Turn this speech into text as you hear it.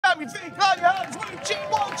everything. Clap your hands. 1, 2, 3, go,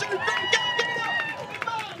 give it up.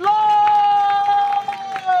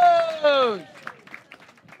 Loads.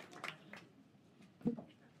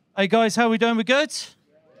 Hey guys, how are we doing? We good?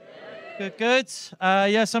 Good, good.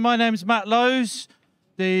 Yeah, so my name's Matt Lowes.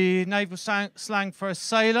 The naval slang for a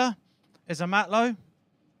sailor is a matlow.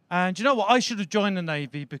 And you know what? I should have joined the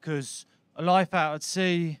Navy because a life out at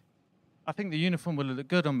sea, I think the uniform would look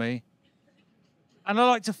good on me. And I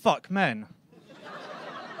like to fuck men.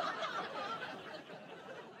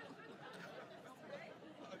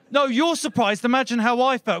 No, you're surprised. Imagine how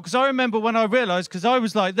I felt, because I remember when I realised, because I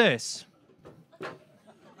was like this.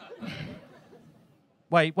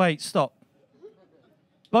 Wait, stop.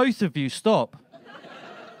 Both of you, stop.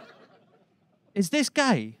 Is this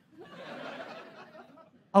gay?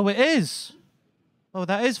 Oh, it is. Oh,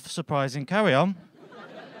 that is surprising. Carry on.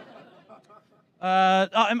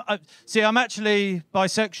 I'm actually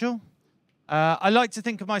bisexual. I like to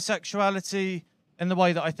think of my sexuality in the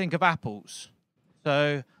way that I think of apples.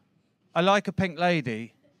 So I like a pink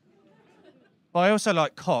lady, but I also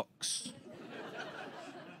like cocks.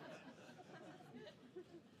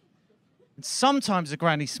 And sometimes a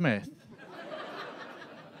Granny Smith.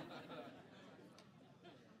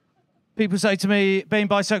 People say to me, being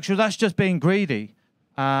bisexual, that's just being greedy.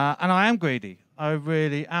 And I am greedy. I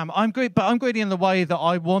really am. But I'm greedy in the way that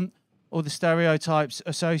I want all the stereotypes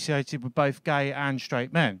associated with both gay and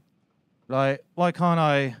straight men. Like, why can't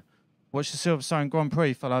I watch the Silverstone Grand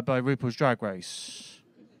Prix followed by RuPaul's Drag Race?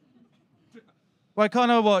 Why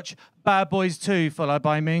can't I watch Bad Boys 2 followed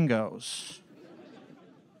by Mean Girls?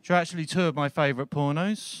 Which are actually two of my favourite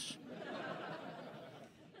pornos.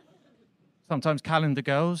 Sometimes Calendar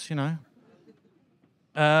Girls, you know.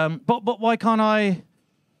 But why can't I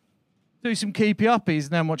do some keepy uppies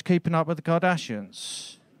and then watch Keeping Up with the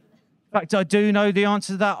Kardashians? In fact, I do know the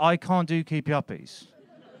answer to that. I can't do keepy uppies.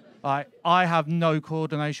 I have no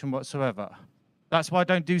coordination whatsoever. That's why I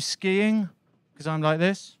don't do skiing, because I'm like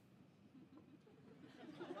this.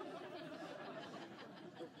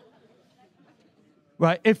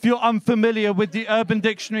 Right, if you're unfamiliar with the Urban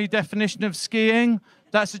Dictionary definition of skiing,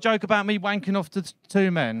 that's a joke about me wanking off to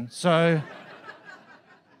two men. So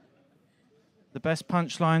the best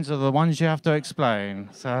punchlines are the ones you have to explain.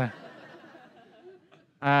 So,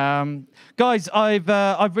 guys,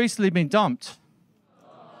 I've recently been dumped.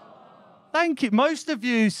 Thank you. Most of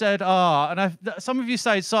you said and some of you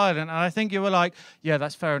stayed silent, and I think you were like, yeah,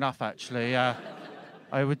 that's fair enough, actually.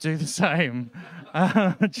 I would do the same.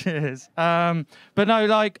 Cheers. But no,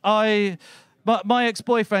 like my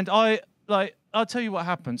ex-boyfriend, I'll tell you what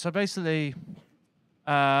happened. So basically,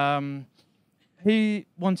 he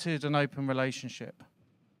wanted an open relationship.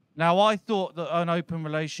 Now, I thought that an open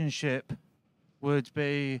relationship would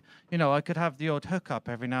be, you know, I could have the odd hookup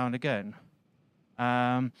every now and again.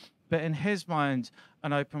 But in his mind,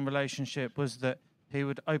 an open relationship was that he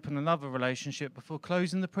would open another relationship before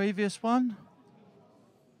closing the previous one.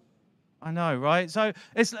 I know, right? So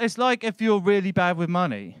it's like if you're really bad with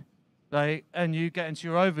money, like, and you get into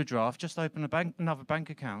your overdraft, just open another bank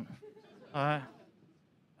account, and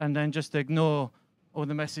then just ignore all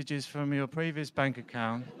the messages from your previous bank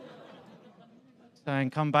account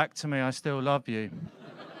saying, "Come back to me, I still love you."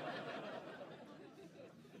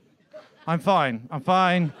 I'm fine.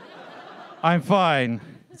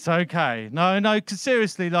 It's okay. No, because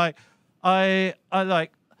seriously, like, I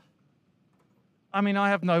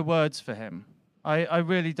have no words for him. I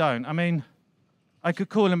really don't. I mean, I could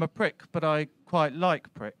call him a prick, but I quite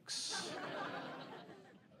like pricks.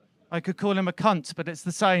 I could call him a cunt, but it's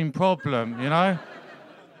the same problem, you know?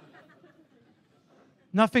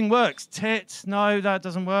 Nothing works. Tit, no, that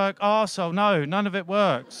doesn't work. Arsehole, no, none of it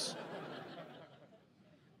works.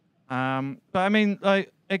 But I mean,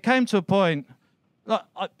 like, it came to a point, like,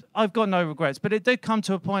 I've got no regrets, but it did come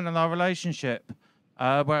to a point in our relationship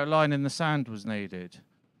where a line in the sand was needed,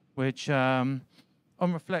 which, on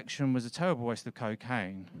reflection, was a terrible waste of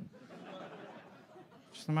cocaine.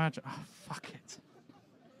 Just imagine. Oh, fuck it.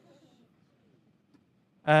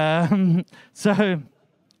 So,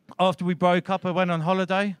 after we broke up, I went on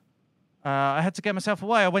holiday. I had to get myself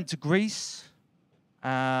away. I went to Greece.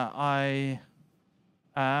 And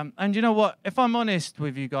you know what? If I'm honest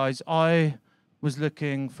with you guys, I was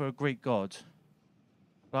looking for a Greek god.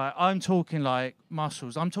 Like, I'm talking like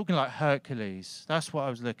muscles. I'm talking like Hercules. That's what I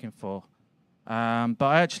was looking for. But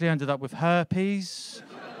I actually ended up with herpes.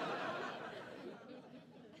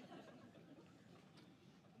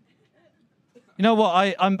 You know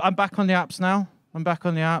what? I'm back on the apps now. I'm back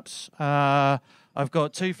on the apps. I've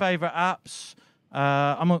got two favorite apps.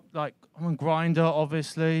 I'm on Grindr,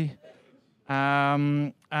 obviously.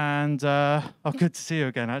 Oh, good to see you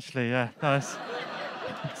again, actually. Yeah, nice.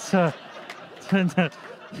 So,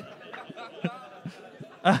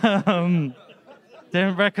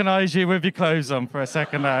 didn't recognise you with your clothes on for a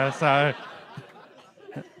second there, so.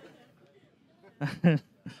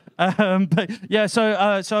 But yeah, so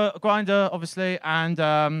Grindr, obviously, and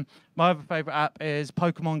my other favourite app is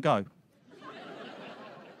Pokemon Go.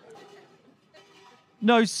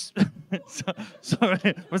 No, sorry,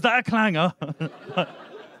 was that a clanger?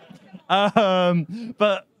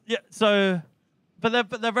 But yeah,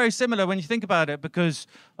 but they're very similar when you think about it, because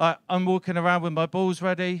I'm walking around with my balls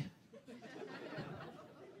ready.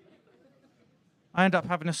 I end up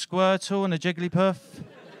having a Squirtle and a Jigglypuff.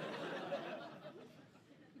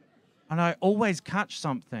 And I always catch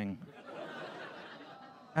something.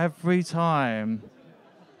 Every time.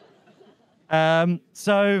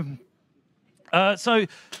 So,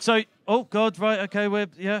 oh God, right, okay,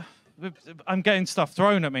 I'm getting stuff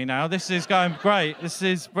thrown at me now. This is going great. This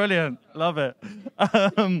is brilliant. Love it.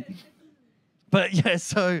 But yeah,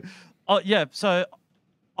 so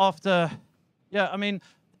after, I mean,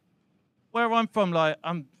 where I'm from, like,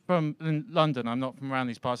 I'm from London. I'm not from around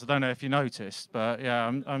these parts. I don't know if you noticed, but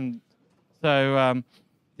yeah,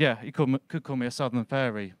 you could call me a Southern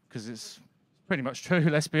fairy, because it's pretty much true.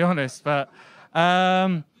 Let's be honest. But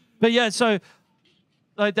yeah, so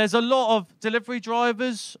like, there's a lot of delivery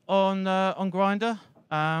drivers on Grindr,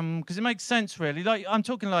 because it makes sense, really. Like, I'm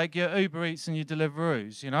talking like your Uber Eats and your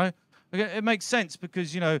Deliveroos. You know, it makes sense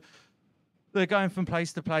because, you know, they're going from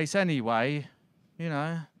place to place anyway. You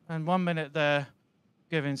know, and one minute they're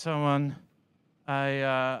giving someone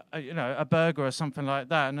a burger or something like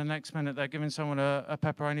that, and the next minute they're giving someone a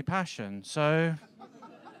pepperoni passion. So,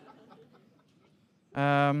 but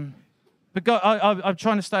I'm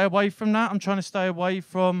trying to stay away from that. I'm trying to stay away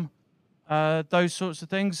from those sorts of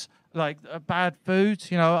things, like bad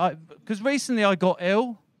food. You know, because recently I got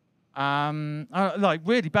ill, like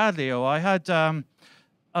really badly ill. I had diarrhea.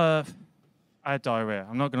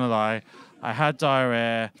 I'm not gonna lie, I had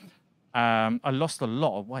diarrhea. I lost a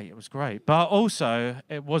lot of weight. It was great. But also,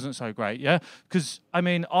 it wasn't so great, yeah? Because, I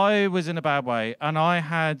mean, I was in a bad way, and I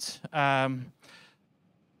had...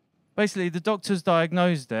 basically, the doctors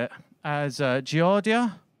diagnosed it as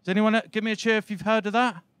Giardia. Does anyone give me a cheer if you've heard of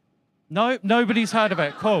that? No? Nobody's heard of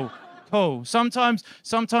it. Cool. Cool. Sometimes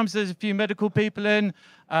there's a few medical people in.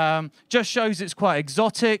 Just shows it's quite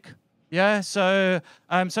exotic. Yeah? So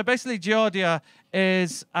basically, Giardia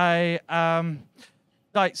is a...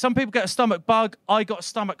 like, some people get a stomach bug. I got a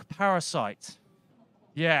stomach parasite.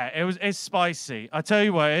 Yeah, it's spicy. I tell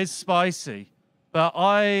you what, it's spicy. But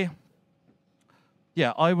I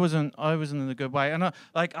wasn't in a good way, and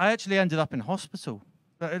I actually ended up in hospital.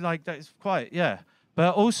 Like, that's quite, yeah.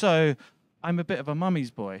 But also, I'm a bit of a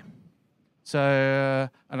mummy's boy. So,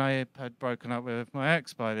 and I had broken up with my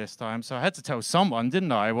ex by this time, so I had to tell someone,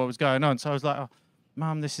 didn't I, what was going on? So I was like, "Oh,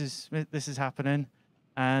 Mum, this is happening,"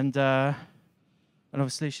 and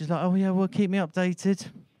obviously she's like, "Oh yeah, well, keep me updated."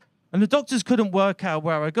 And the doctors couldn't work out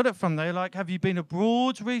where I got it from. They were like, "Have you been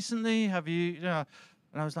abroad recently? Have you?" And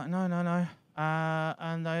I was like, "No."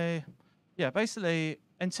 And they, basically,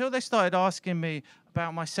 until they started asking me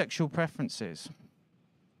about my sexual preferences.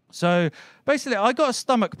 So basically, I got a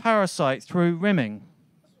stomach parasite through rimming.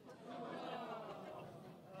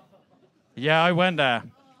 Yeah, I went there.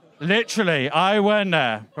 Literally, I went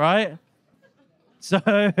there, right? So,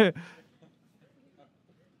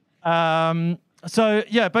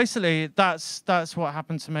 basically, that's what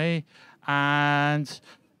happened to me.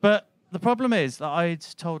 But the problem is that I'd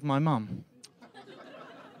told my mum.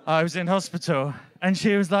 I was in hospital, and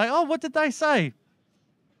she was like, "Oh, what did they say?"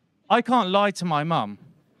 I can't lie to my mum.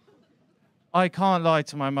 I can't lie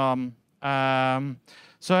to my mum.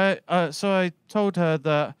 So I told her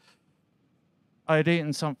that I'd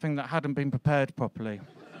eaten something that hadn't been prepared properly.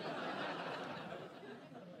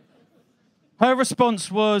 Her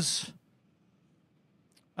response was,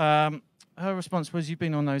 "You've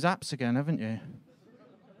been on those apps again, haven't you?"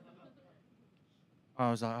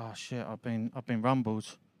 I was like, "Oh shit, I've been rumbled."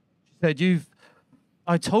 She said,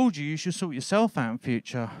 "I told you should sort yourself out in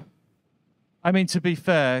future." I mean, to be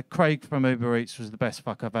fair, Craig from Uber Eats was the best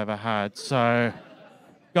fuck I've ever had. So,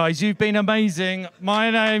 guys, you've been amazing.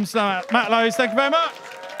 My name's Matt Lowe's. Thank you very much.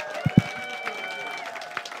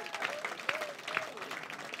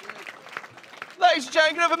 Ladies and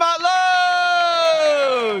gentlemen, Matt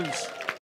Lowe's.